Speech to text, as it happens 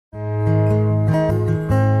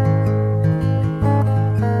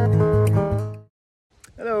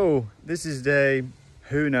this is day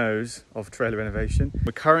who knows of trailer renovation.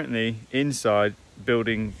 We're currently inside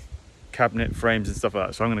building cabinet frames and stuff like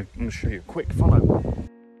that. So I'm gonna show you a quick follow.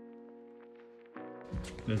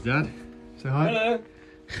 There's Dad. Say hi. Hello.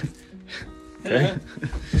 Okay.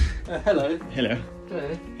 Hello. Hello.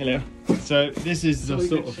 Hello. Hello. So this is the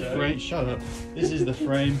sort of show. frame. Shut up. This is the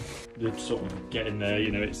frame. The sort of getting there.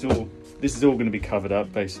 You know, it's all. This is all going to be covered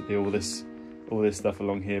up. Basically, all this stuff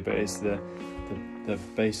along here. But it's the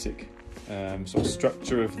basic sort of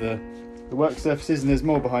structure of the work surfaces. And there's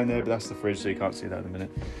more behind there, but that's the fridge, so you can't see that in a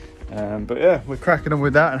minute. But yeah, we're cracking on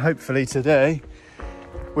with that, and hopefully today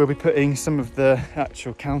we'll be putting some of the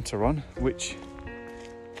actual counter on, which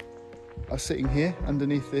are sitting here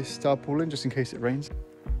underneath this tarpaulin just in case it rains.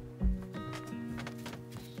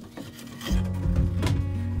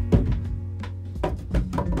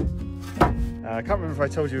 I can't remember if I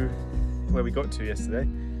told you where we got to yesterday,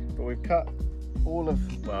 but we've cut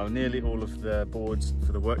nearly all of the boards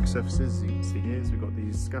for the work surfaces, as you can see here. So we've got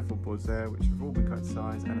these scaffold boards there, which have all been cut to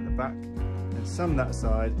size, and at the back, and some that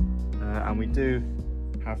side, and we do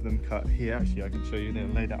have them cut here. Actually, I can show you, they're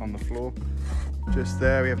laid out on the floor. Just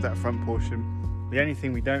there, we have that front portion. The only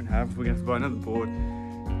thing we don't have, we're going to have to buy another board,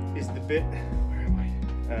 is the bit, where am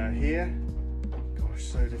I? Here. Gosh,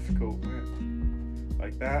 so difficult.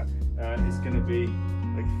 Like that. It's going to be,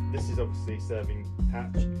 like, this is obviously serving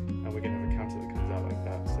hatch, and we're going to have a counter that comes out like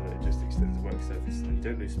that, so that it just extends the work surface and you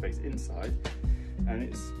don't lose space inside. And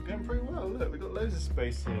it's going pretty well. Look, we've got loads of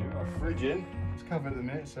space here. We've got our fridge in. It's covered at the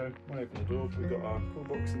minute, so I won't open the door. We've got our cool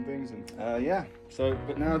box and things, and yeah. So,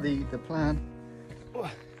 but now the plan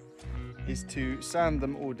is to sand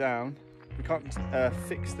them all down. We can't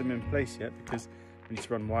fix them in place yet because we need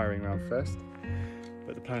to run wiring around first.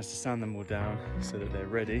 But the plan is to sand them all down so that they're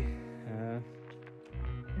ready.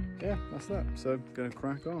 Yeah, that's that. So, gonna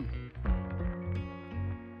crack on.